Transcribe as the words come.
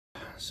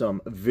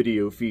some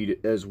video feed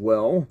as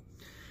well.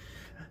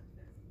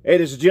 Hey,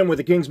 this is Jim with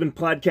the Kingsman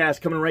Podcast,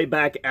 coming right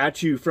back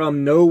at you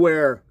from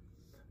nowhere,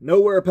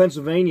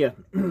 Pennsylvania.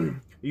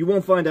 You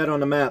won't find that on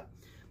the map,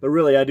 but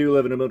really, I do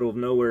live in the middle of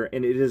nowhere,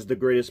 and it is the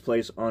greatest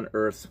place on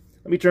earth.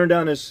 Let me turn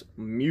down this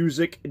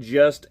music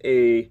just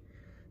a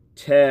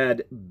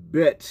tad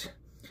bit.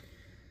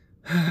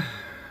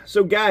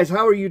 So guys,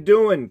 how are you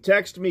doing?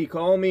 Text me,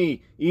 call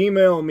me,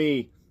 email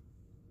me,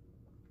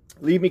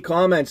 leave me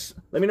comments.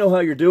 Let me know how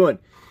you're doing.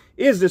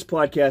 Is this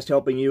podcast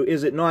helping you?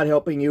 Is it not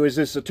helping you? Is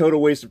this a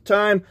total waste of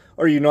time?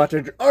 Are you not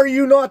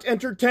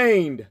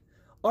entertained?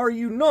 Are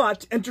you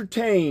not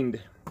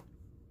entertained?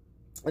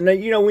 And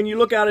then, when you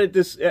look at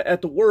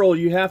the world,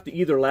 you have to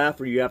either laugh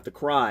or you have to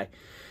cry.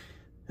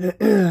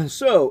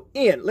 So,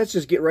 let's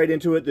just get right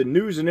into it. The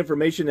news and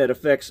information that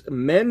affects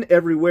men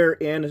everywhere,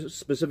 and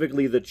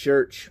specifically the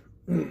church.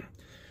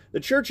 The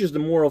church is the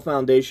moral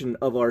foundation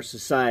of our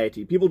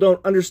society. People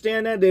don't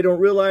understand that. They don't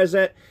realize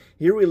that.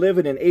 Here we live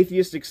in an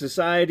atheistic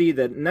society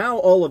that now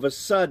all of a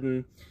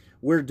sudden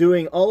we're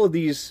doing all of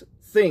these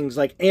things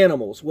like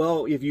animals.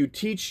 Well, if you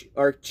teach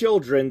our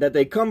children that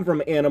they come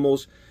from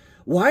animals,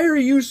 why are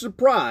you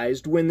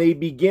surprised when they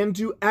begin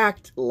to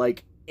act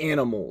like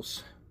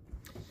animals?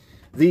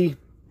 The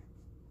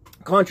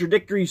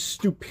contradictory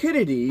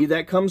stupidity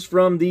that comes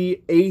from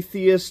the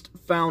atheist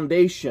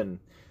foundation.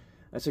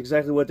 That's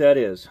exactly what that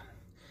is.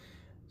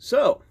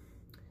 So,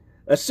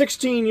 a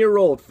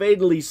 16-year-old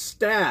fatally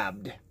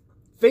stabbed.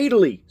 He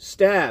was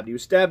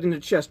stabbed in the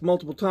chest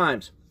multiple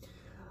times.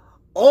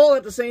 All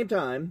at the same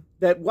time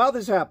that while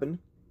this happened,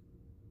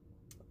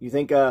 you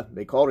think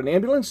they called an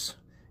ambulance?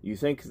 You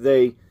think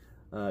the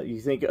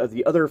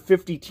other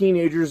 50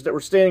 teenagers that were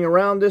standing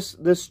around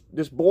this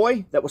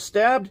boy that was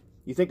stabbed,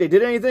 you think they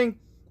did anything?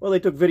 Well, they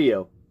took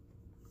video.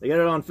 They got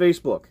it on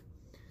Facebook.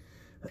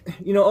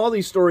 All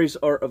these stories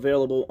are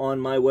available on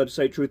my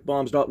website,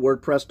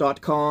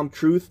 truthbombs.wordpress.com,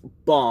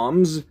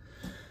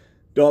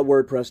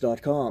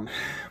 truthbombs.wordpress.com.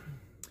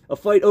 A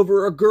fight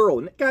over a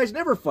girl. Guys,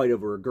 never fight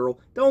over a girl.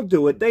 Don't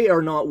do it. They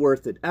are not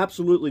worth it.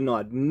 Absolutely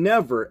not.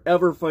 Never,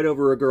 ever fight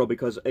over a girl,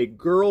 because a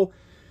girl,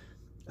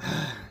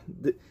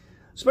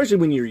 especially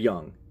when you're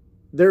young,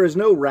 there is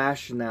no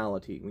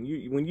rationality.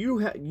 When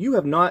you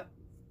have not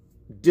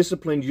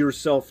disciplined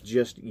yourself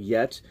just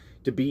yet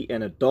to be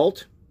an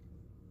adult.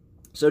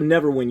 So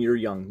never when you're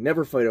young.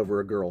 Never fight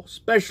over a girl.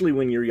 Especially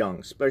when you're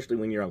young.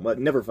 But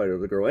never fight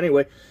over a girl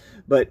anyway.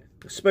 But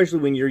especially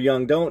when you're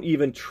young, don't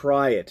even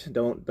try it.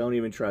 Don't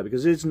even try,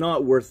 because it's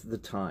not worth the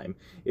time.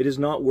 It is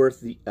not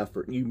worth the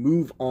effort. You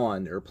move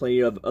on. There are plenty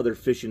of other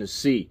fish in the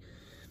sea.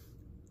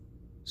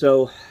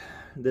 So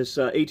this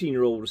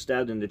 18-year-old was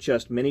stabbed in the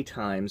chest many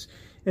times.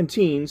 And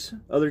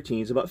other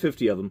teens, about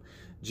 50 of them,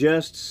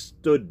 just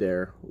stood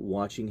there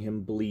watching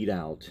him bleed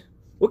out.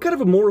 What kind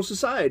of a moral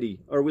society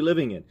are we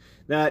living in?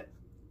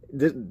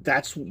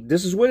 This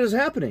is what is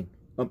happening.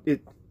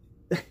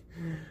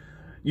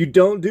 You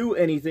don't do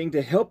anything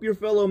to help your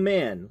fellow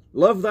man.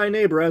 Love thy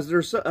neighbor as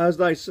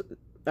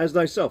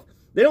thyself.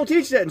 They don't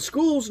teach that in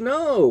schools.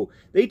 No,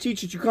 they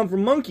teach that you come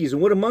from monkeys,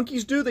 and what do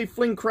monkeys do? They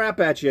fling crap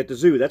at you at the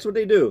zoo. That's what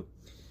they do.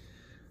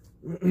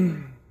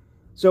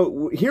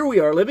 So here we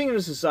are living in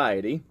a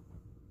society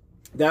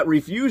that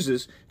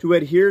refuses to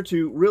adhere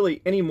to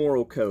really any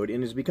moral code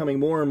and is becoming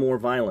more and more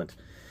violent.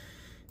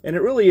 And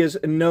it really is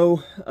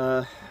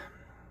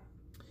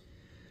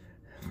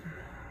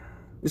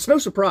it's no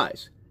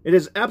surprise. It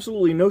is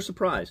absolutely no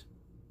surprise.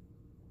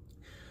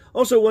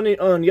 Also,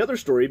 on the other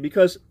story,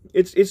 because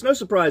it's no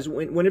surprise,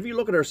 whenever you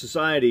look at our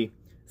society,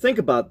 think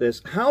about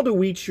this. How do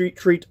we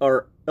treat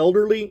our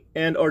elderly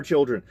and our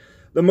children?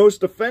 The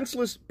most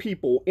defenseless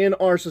people in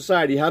our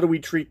society, how do we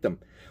treat them?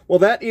 Well,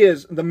 that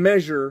is the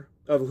measure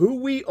of who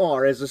we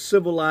are as a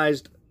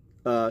civilized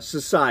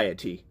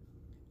society.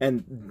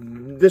 And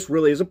this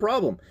really is a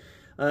problem.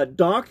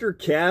 Dr.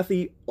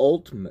 Kathy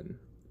Altman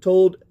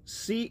told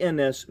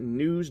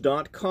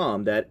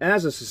CNSnews.com that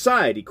as a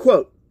society,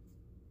 quote,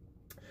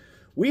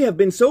 "We have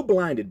been so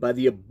blinded by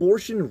the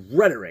abortion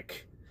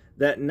rhetoric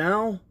that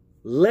now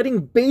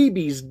letting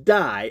babies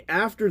die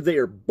after they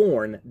are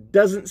born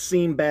doesn't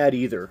seem bad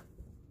either."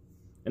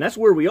 And that's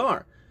where we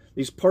are.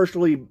 These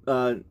partially,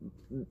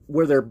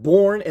 where they're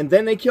born and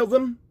then they kill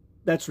them,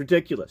 that's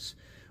ridiculous.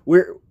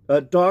 Where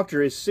a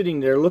doctor is sitting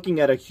there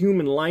looking at a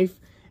human life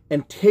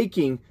and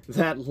taking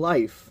that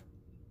life.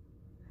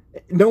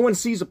 No one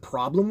sees a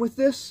problem with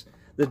this?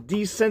 The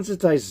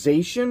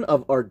desensitization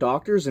of our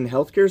doctors and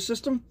healthcare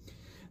system?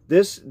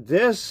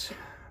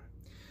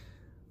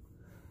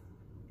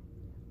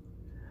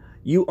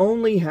 You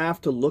only have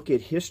to look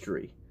at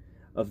history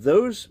of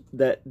those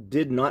that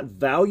did not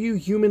value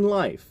human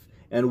life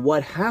and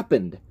what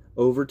happened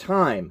over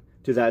time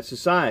to that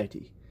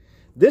society.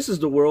 This is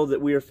the world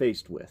that we are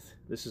faced with.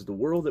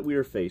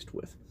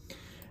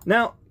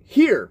 Now,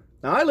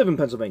 I live in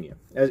Pennsylvania,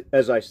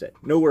 as I said,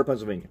 nowhere,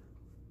 Pennsylvania.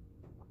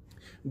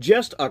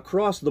 Just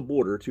across the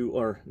border to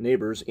our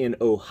neighbors in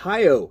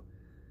Ohio.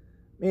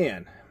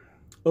 Man,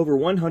 over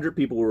 100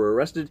 people were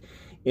arrested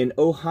in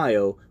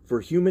Ohio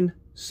for human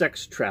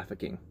sex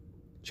trafficking.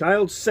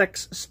 Child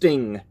sex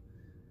sting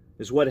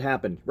is what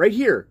happened right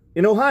here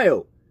in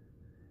Ohio.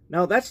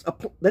 Now that's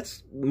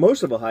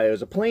most of Ohio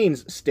is a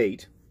plains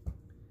state.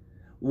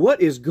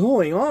 What is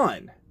going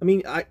on? I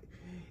mean,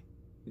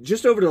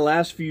 just over the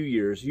last few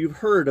years, you've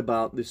heard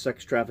about the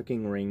sex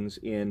trafficking rings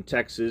in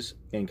Texas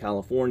and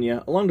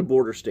California, along the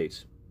border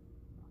states,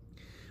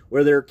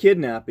 where they're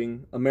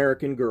kidnapping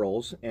American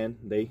girls and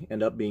they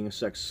end up being a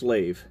sex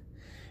slave.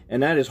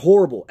 And that is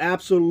horrible,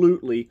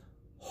 absolutely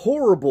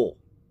horrible.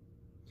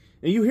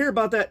 And you hear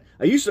about that,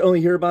 I used to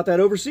only hear about that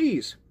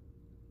overseas.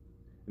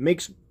 It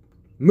makes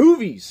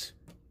movies.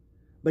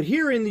 But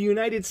here in the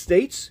United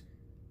States,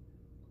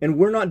 and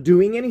we're not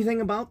doing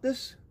anything about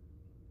this?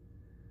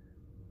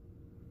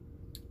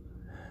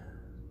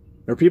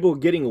 Are people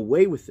getting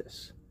away with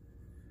this?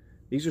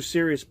 These are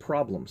serious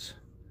problems.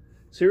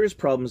 Serious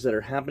problems that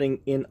are happening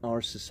in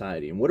our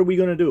society. And what are we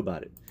going to do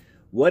about it?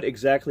 What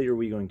exactly are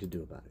we going to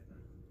do about it?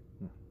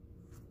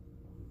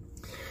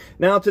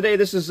 Now, today,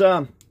 this is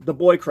the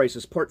boy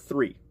crisis, part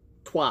 3.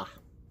 Toi.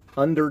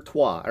 Under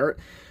toi.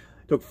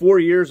 Took 4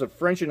 years of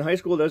French in high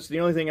school. That's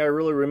the only thing I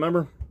really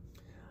remember.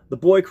 The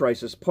boy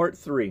crisis, part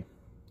 3.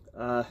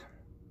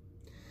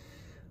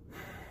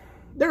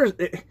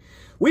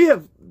 We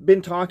have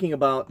been talking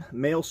about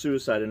male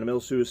suicide and the male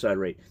suicide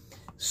rate.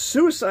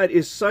 Suicide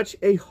is such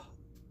a,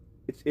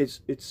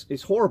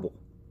 it's horrible.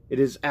 It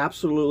is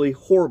absolutely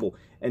horrible.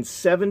 And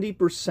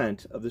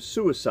 70% of the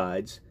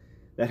suicides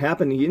that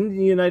happen in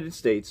the United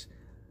States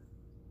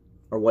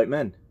are white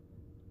men.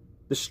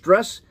 The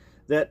stress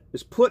that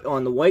is put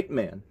on the white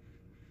man,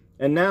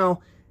 and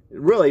now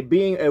really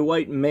being a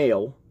white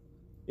male,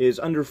 is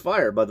under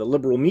fire by the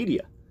liberal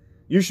media.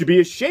 You should be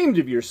ashamed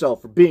of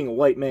yourself for being a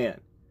white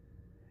man.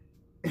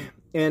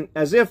 And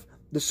as if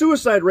the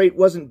suicide rate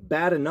wasn't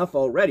bad enough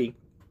already,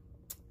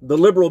 the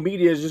liberal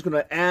media is just going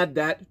to add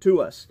that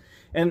to us.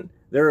 And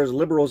there is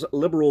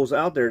liberals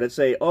out there that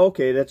say,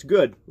 okay, that's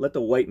good. Let the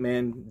white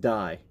man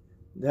die.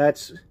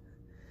 That's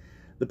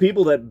the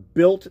people that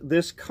built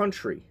this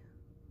country.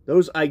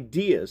 Those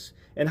ideas.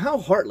 And how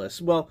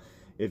heartless. Well,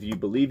 if you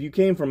believe you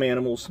came from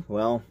animals,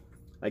 well,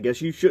 I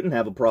guess you shouldn't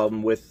have a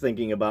problem with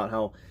thinking about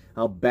how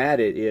bad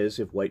it is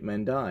if white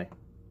men die.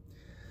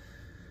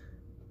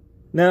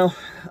 Now,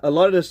 a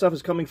lot of this stuff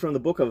is coming from the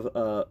book of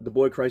The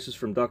Boy Crisis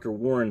from Dr.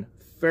 Warren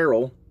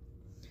Farrell.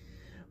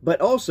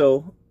 But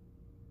also,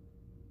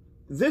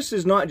 this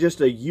is not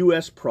just a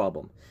U.S.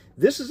 problem.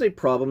 This is a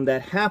problem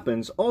that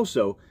happens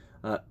also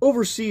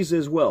overseas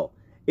as well.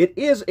 It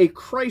is a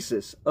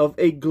crisis of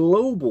a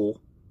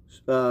global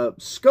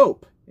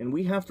scope, and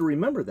we have to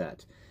remember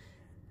that.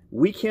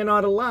 We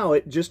cannot allow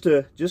it just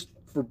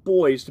for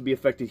boys to be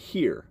affected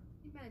here.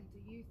 How many men do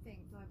you think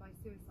die by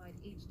suicide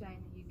each day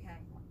in the UK?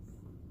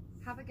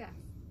 Have a guess.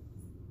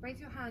 Raise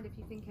your hand if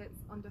you think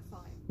it's under 5.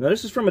 Now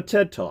this is from a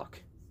TED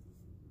Talk.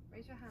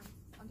 Raise your hand.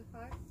 Under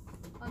 5?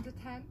 Under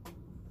 10?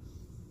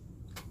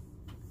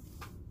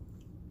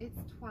 It's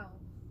 12.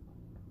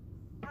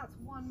 That's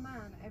 1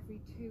 man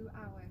every 2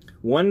 hours.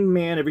 1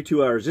 man every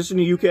 2 hours. This is in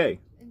the UK.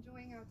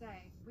 Enjoying our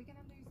day. We're going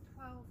to lose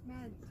 12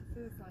 men to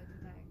suicide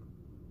today.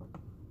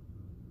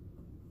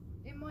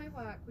 In my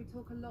work, we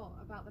talk a lot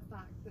about the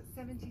fact that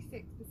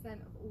 76%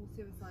 of all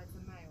suicides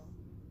are male.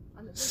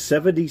 And that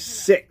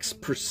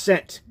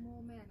 76%.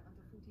 More men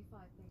under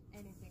 45 than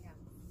anything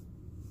else.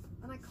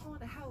 And I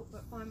can't help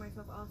but find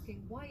myself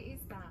asking, why is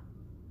that?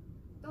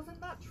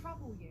 Doesn't that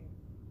trouble you?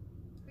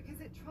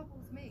 Because it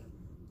troubles me.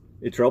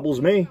 It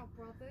troubles me. Our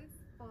brothers,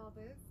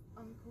 fathers,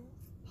 uncles,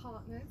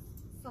 partners,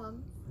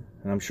 sons.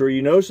 And I'm sure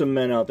you know some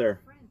men out there.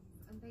 Friends,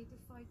 and they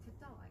decide to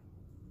die.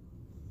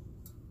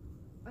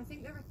 I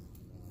think there are.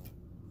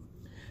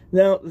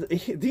 Now,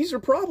 these are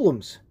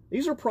problems.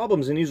 These are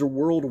problems, and these are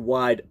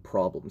worldwide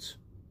problems.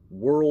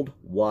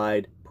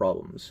 Worldwide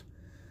problems.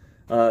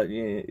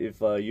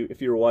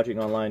 If you're watching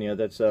online, yeah,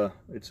 that's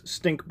it's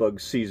stink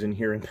bug season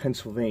here in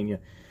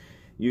Pennsylvania.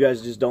 You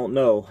guys just don't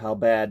know how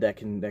bad that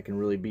can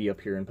really be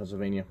up here in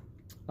Pennsylvania.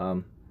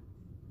 And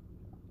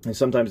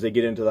sometimes they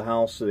get into the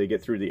house, so they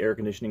get through the air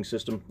conditioning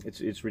system.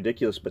 It's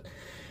ridiculous, but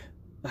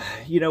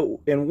you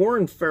know, and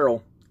Warren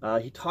Farrell,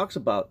 he talks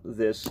about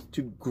this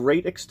to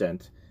great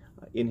extent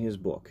in his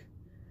book.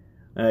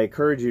 And I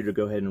encourage you to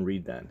go ahead and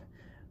read that.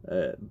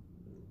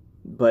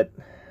 But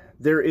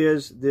there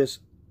is this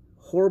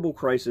horrible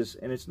crisis,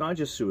 and it's not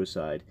just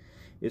suicide.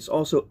 It's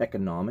also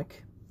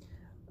economic.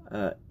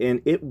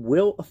 And it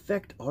will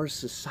affect our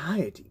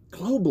society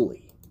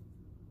globally.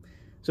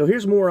 So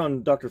here's more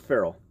on Dr.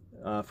 Farrell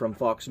from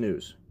Fox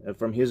News,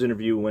 from his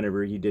interview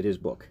whenever he did his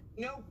book.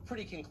 You know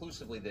pretty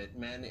conclusively that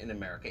men in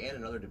America and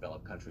in other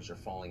developed countries are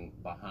falling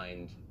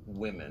behind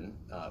women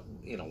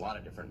in a lot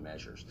of different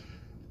measures.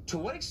 To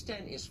what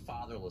extent is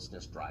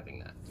fatherlessness driving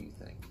that, do you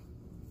think?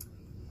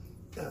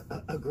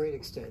 a great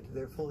extent.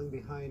 They're falling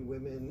behind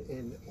women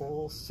in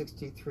all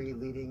 63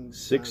 leading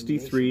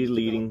 63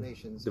 leading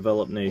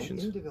developed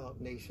nations. And in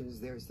developed nations,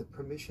 there's the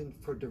permission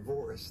for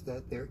divorce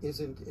that there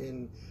isn't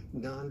in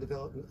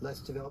non-developed, less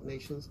developed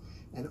nations,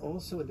 and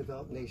also in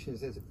developed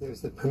nations,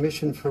 there's the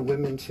permission for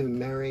women to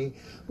marry,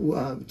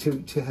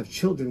 to have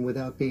children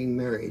without being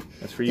married.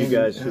 That's for you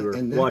guys who are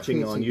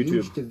watching on YouTube.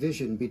 Huge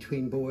division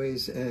between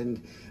boys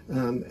and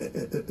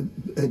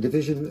a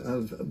division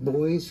of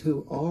boys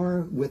who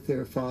are with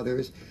their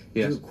fathers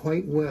do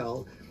quite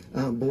well.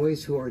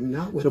 Boys who are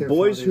not with their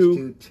fathers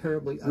do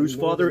terribly. Whose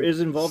father is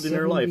involved in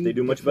their life, they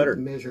do much better.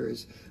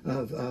 Measures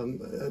of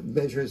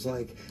measures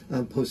like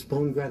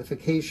postponed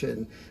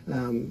gratification,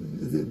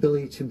 the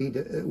ability to be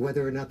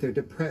whether or not they're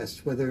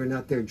depressed, whether or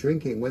not they're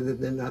drinking, whether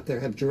or not they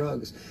have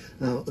drugs,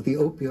 the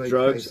opioid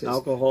crisis,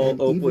 alcohol,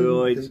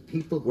 opioids,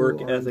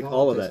 work ethic,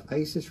 all of that.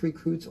 ISIS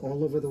recruits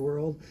all over the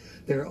world,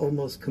 they're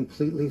almost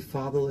completely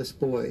fatherless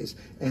boys,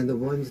 and the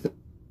ones that.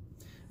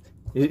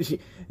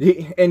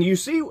 And you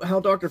see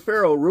how Dr.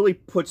 Farrow really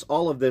puts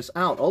all of this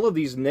out, all of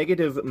these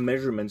negative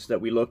measurements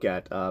that we look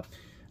at,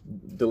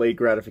 delayed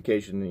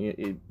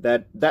gratification.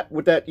 What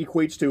that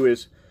equates to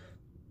is,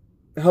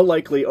 how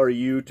likely are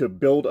you to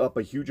build up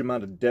a huge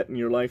amount of debt in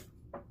your life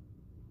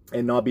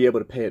and not be able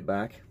to pay it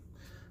back?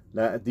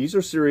 These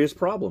are serious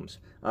problems.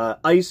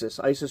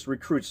 ISIS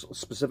recruits,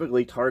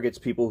 specifically targets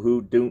people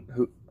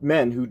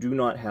men who do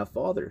not have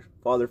father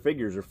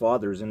figures or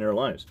fathers in their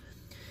lives.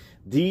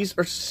 These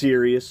are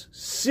serious,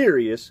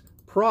 serious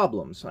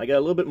problems. I got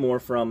a little bit more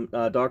from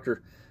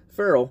Dr.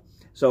 Farrell.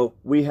 So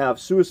we have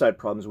suicide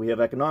problems, we have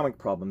economic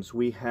problems,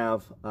 we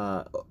have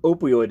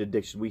opioid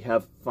addiction, we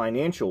have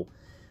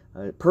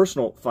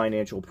personal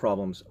financial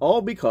problems,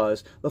 all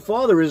because the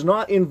father is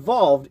not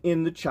involved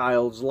in the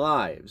child's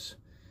lives.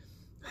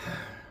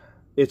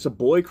 It's a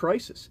boy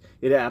crisis.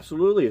 It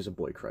absolutely is a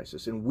boy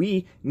crisis, and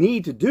we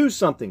need to do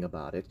something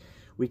about it.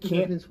 We can't. The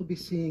evidence we'll be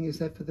seeing is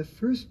that for the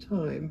first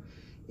time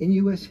in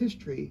U.S.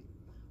 history,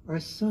 our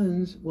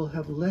sons will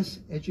have less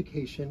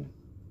education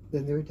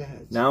than their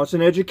dads. Now it's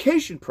an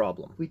education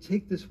problem. If we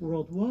take this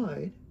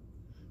worldwide,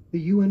 the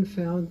UN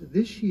found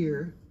this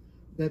year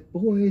that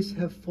boys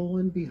have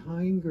fallen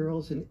behind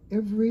girls in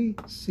every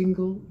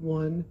single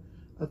one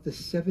of the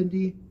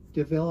 70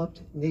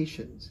 developed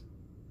nations.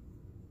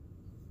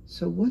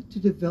 So what do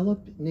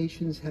developed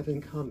nations have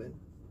in common?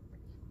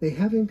 They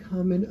have in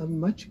common a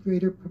much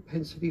greater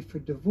propensity for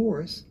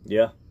divorce.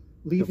 Yeah.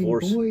 Leaving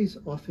boys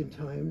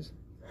oftentimes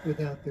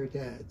without their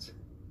dads.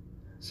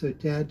 So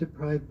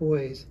dad-deprived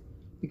boys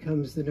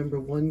becomes the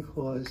 #1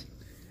 cause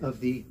of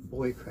the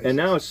boy crisis. And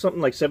now it's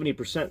something like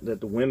 70%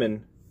 that the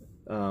women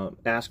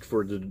ask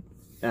for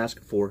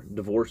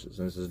divorces,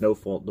 and this is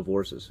no-fault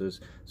divorces.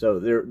 So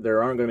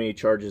there aren't going to be any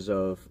charges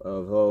of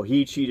oh,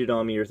 he cheated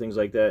on me or things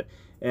like that.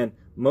 And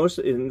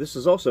this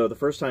is also the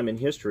first time in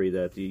history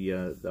that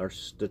our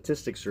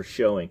statistics are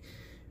showing,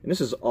 and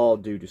this is all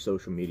due to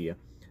social media.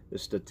 The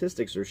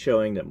statistics are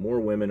showing that more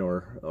women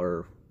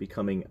are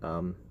becoming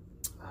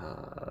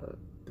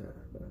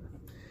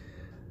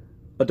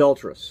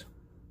adulterous.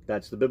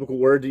 That's the biblical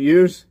word to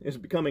use, is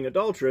becoming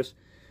adulterous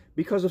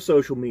because of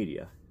social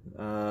media.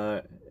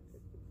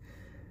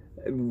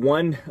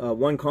 One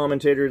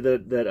commentator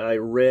that I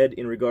read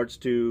in regards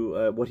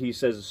to what he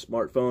says a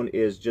smartphone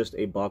is just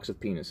a box of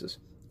penises.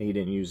 He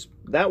didn't use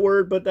that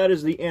word, but that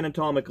is the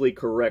anatomically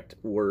correct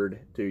word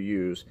to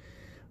use.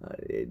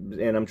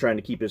 And I'm trying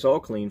to keep this all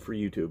clean for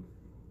YouTube.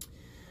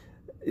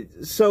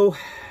 So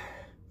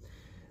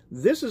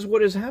this is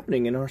what is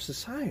happening in our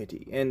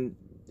society, and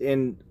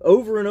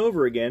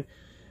over again,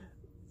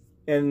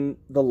 and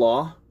the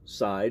law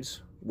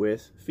sides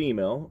with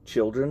female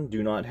children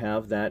do not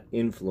have that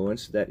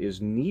influence that is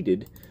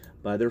needed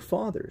by their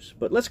fathers.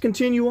 But let's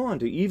continue on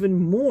to even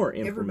more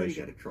information. Everybody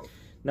got a trophy.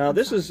 Now,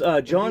 this is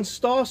John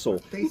Stossel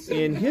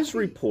in his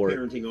report.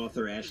 Parenting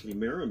author Ashley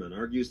Merriman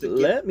argues that...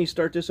 Let me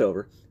start this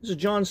over. This is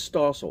John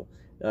Stossel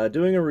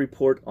doing a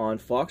report on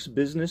Fox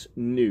Business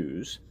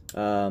News,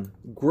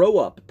 Grow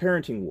Up,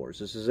 Parenting Wars.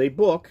 This is a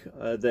book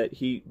that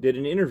he did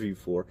an interview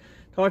for,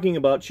 talking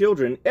about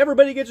children.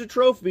 Everybody gets a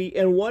trophy,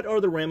 and what are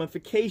the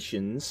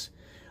ramifications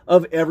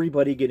of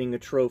everybody getting a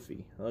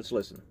trophy? Let's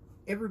listen.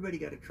 Everybody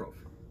got a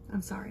trophy.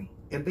 I'm sorry.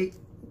 And they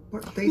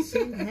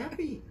seem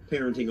happy.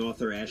 Parenting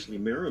author Ashley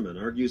Merriman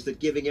argues that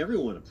giving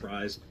everyone a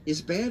prize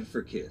is bad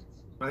for kids.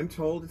 I'm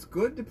told it's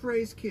good to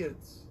praise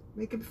kids.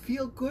 Make them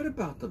feel good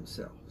about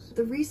themselves.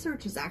 The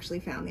research has actually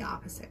found the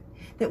opposite.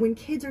 That when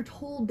kids are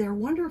told they're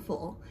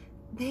wonderful,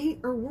 they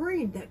are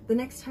worried that the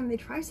next time they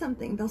try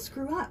something, they'll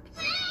screw up.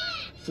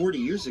 40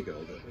 years ago,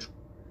 though.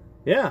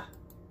 Yeah.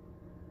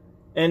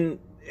 And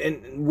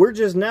we're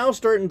just now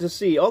starting to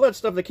see all that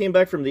stuff that came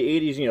back from the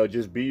 80s, you know,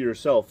 just be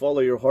yourself, follow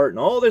your heart, and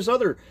all this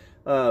other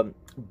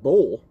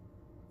bull,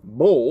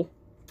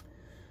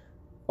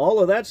 all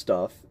of that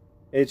stuff.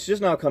 It's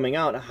just now coming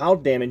out how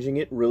damaging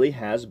it really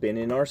has been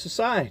in our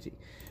society.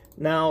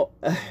 Now,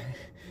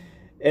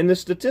 and the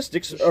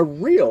statistics are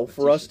real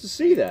for us to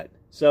see that.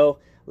 So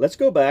let's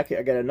go back.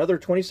 I got another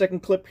 20-second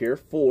clip here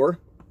for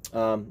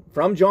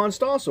from John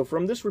Stossel,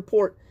 from this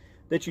report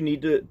that you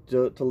need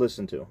to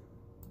listen to.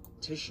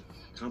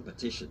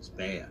 Competition's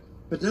bad.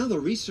 But now the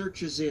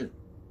research is in.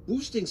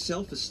 Boosting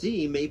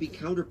self-esteem may be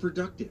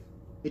counterproductive.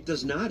 It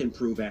does not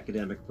improve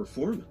academic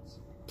performance.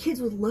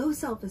 Kids with low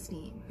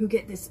self-esteem who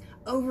get this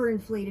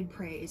overinflated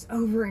praise,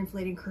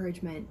 overinflated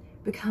encouragement,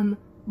 become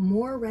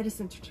more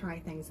reticent to try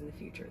things in the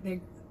future.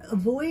 They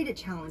avoid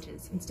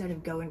challenges instead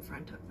of go in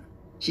front of them.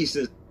 She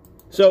says,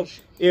 so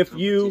if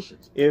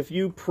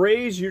you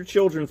praise your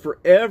children for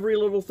every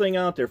little thing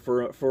out there,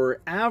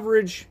 for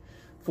average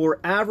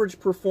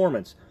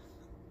performance,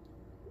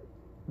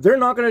 they're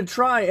not going to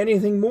try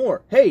anything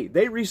more. Hey,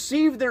 they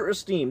received their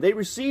esteem. They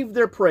received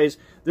their praise.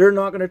 They're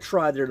not going to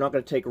try. They're not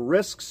going to take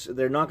risks.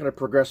 They're not going to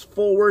progress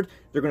forward.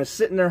 They're going to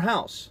sit in their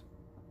house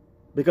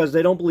because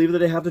they don't believe that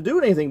they have to do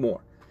anything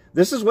more.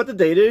 This is what the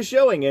data is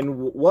showing.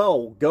 And,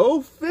 well,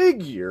 go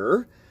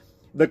figure.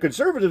 The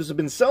conservatives have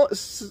been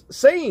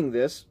saying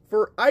this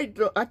for, I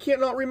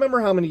cannot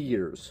remember how many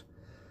years.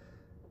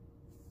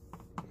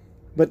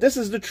 But this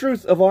is the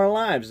truth of our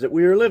lives that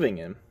we are living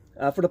in.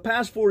 For the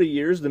past 40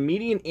 years, the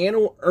median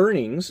annual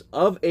earnings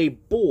of a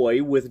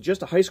boy with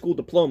just a high school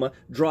diploma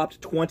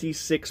dropped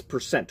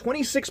 26%.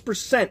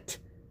 26%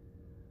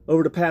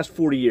 over the past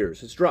 40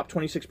 years. It's dropped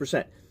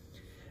 26%.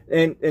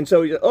 And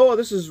so, oh,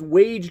 this is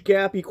wage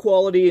gap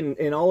equality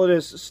and all of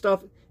this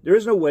stuff. There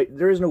is no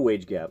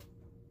wage gap.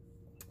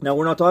 Now,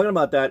 we're not talking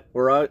about that,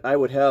 or I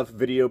would have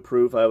video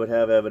proof, I would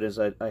have evidence,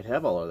 I'd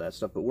have all of that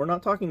stuff, but we're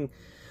not talking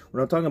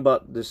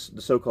about the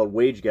so-called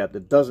wage gap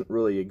that doesn't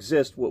really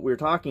exist. What we're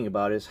talking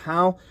about is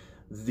how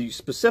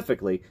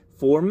specifically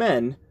for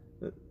men,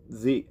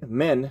 the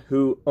men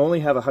who only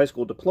have a high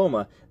school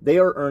diploma, they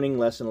are earning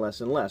less and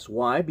less and less.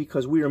 Why?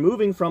 Because we are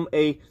moving from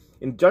a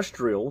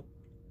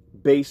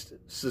industrial-based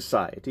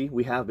society,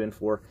 we have been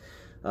for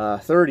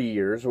 30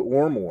 years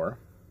or more,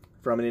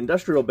 from an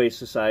industrial-based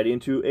society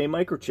into a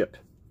microchip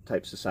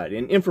type society,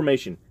 an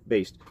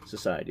information-based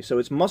society. So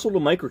it's muscle to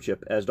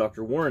microchip, as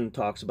Dr. Warren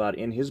talks about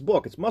in his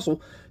book. It's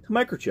muscle to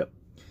microchip.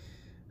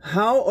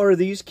 How are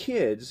these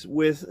kids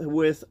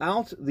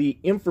without the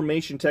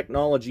information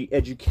technology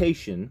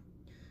education,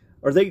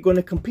 are they going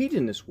to compete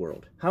in this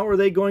world? How are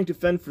they going to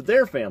fend for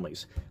their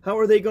families? How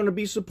are they going to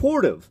be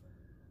supportive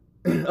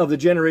of the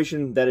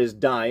generation that is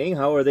dying?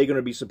 How are they going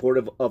to be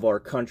supportive of our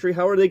country?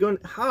 How are they going,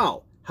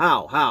 how?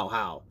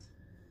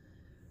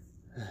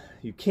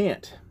 You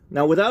can't.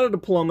 Now, without a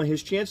diploma,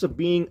 his chance of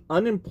being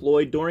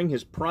unemployed during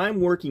his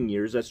prime working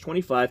years, that's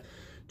 25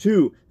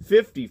 to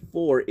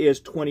 54,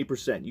 is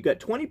 20%. You got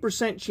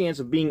 20% chance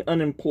of being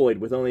unemployed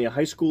with only a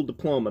high school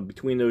diploma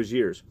between those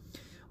years.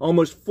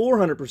 Almost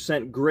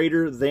 400%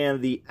 greater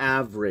than the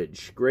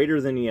average. Greater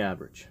than the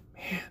average.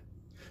 Man.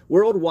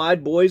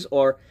 Worldwide, boys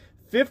are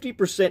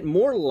 50%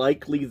 more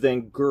likely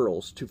than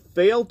girls to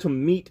fail to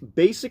meet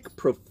basic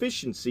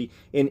proficiency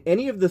in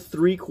any of the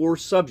 3 core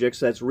subjects,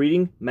 that's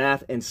reading,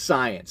 math, and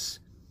science.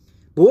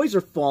 Boys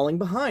are falling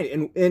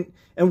behind,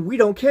 and we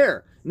don't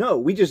care. No,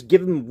 we just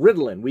give them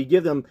Ritalin. We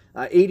give them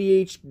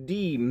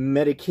ADHD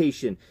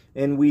medication,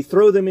 and we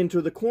throw them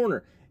into the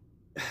corner.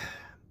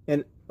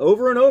 And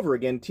over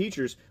again,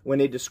 teachers, when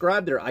they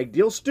describe their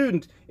ideal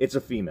student, it's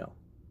a female.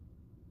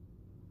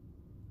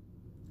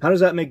 How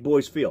does that make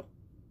boys feel?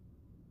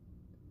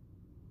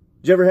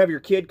 Did you ever have your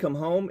kid come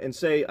home and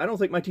say, I don't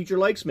think my teacher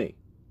likes me?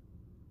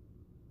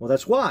 Well,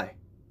 that's why.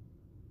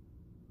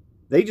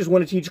 They just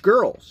want to teach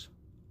girls.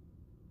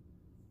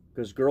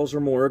 Because girls are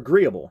more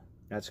agreeable.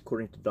 That's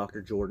according to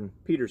Dr. Jordan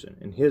Peterson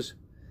in his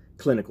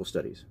clinical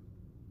studies.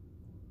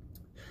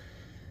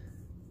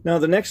 Now,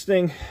 the next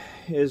thing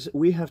is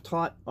we have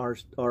taught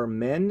our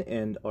men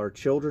and our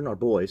children, our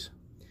boys,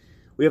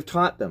 we have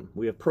taught them,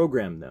 we have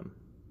programmed them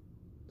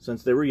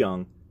since they were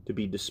young to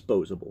be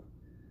disposable.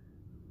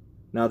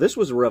 Now, this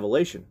was a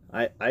revelation.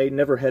 I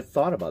never had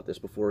thought about this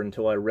before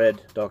until I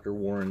read Dr.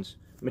 Warren's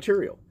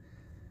material.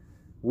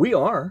 We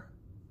are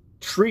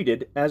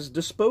treated as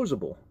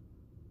disposable.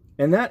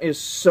 And that is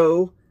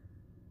so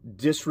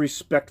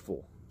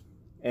disrespectful.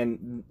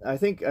 And I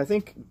think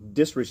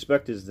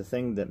disrespect is the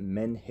thing that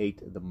men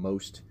hate the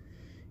most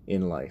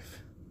in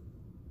life,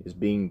 is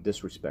being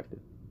disrespected.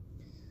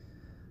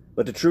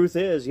 But the truth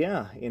is,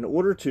 yeah, in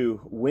order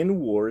to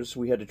win wars,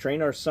 we had to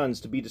train our sons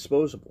to be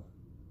disposable,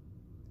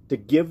 to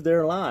give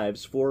their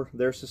lives for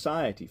their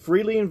society,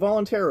 freely and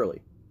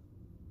voluntarily.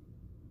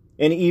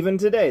 And even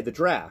today, the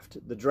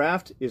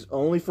draft is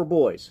only for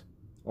boys,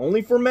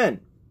 only for men.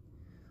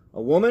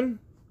 A woman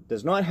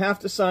does not have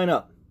to sign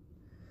up.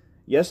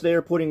 Yes, they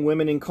are putting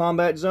women in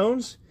combat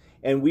zones,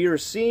 and we are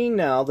seeing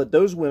now that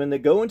those women that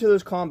go into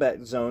those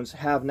combat zones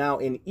have now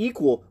an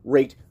equal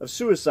rate of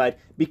suicide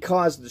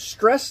because the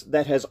stress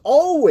that has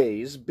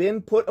always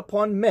been put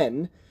upon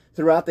men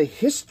throughout the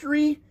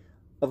history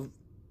of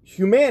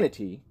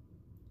humanity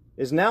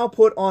is now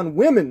put on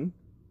women,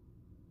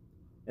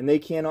 and they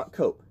cannot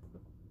cope.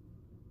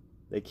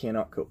 They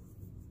cannot cope.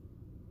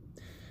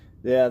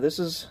 Yeah, this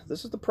is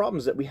the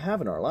problems that we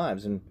have in our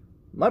lives. And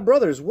my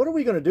brothers, what are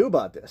we going to do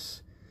about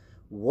this?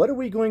 What are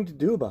we going to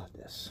do about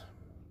this?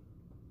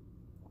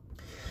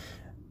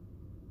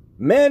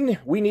 Men,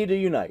 we need to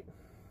unite.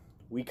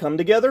 We come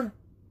together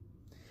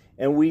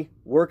and we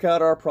work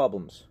out our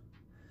problems.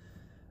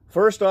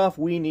 First off,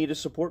 we need a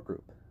support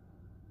group.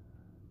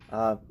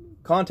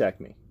 Contact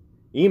me,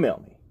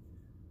 email me,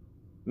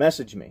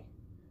 message me.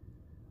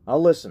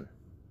 I'll listen.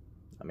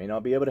 I may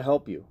not be able to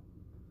help you,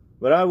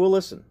 but I will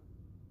listen.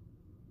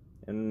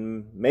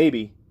 And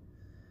maybe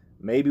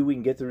we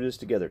can get through this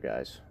together,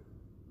 guys.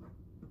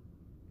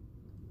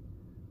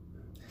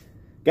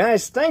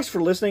 Guys, thanks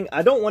for listening.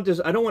 I don't want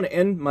to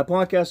end my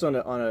podcast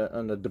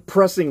on a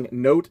depressing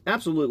note.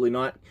 Absolutely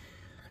not.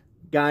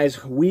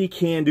 Guys, we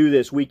can do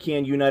this. We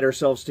can unite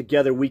ourselves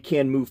together. We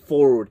can move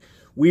forward.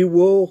 We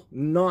will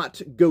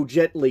not go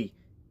gently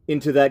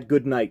into that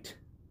good night.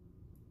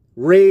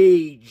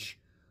 Rage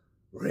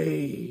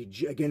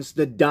against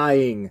the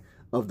dying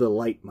of the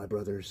light, my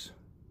brothers.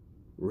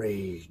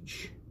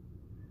 Rage.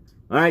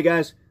 All right,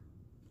 guys.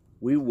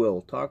 We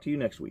will talk to you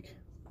next week.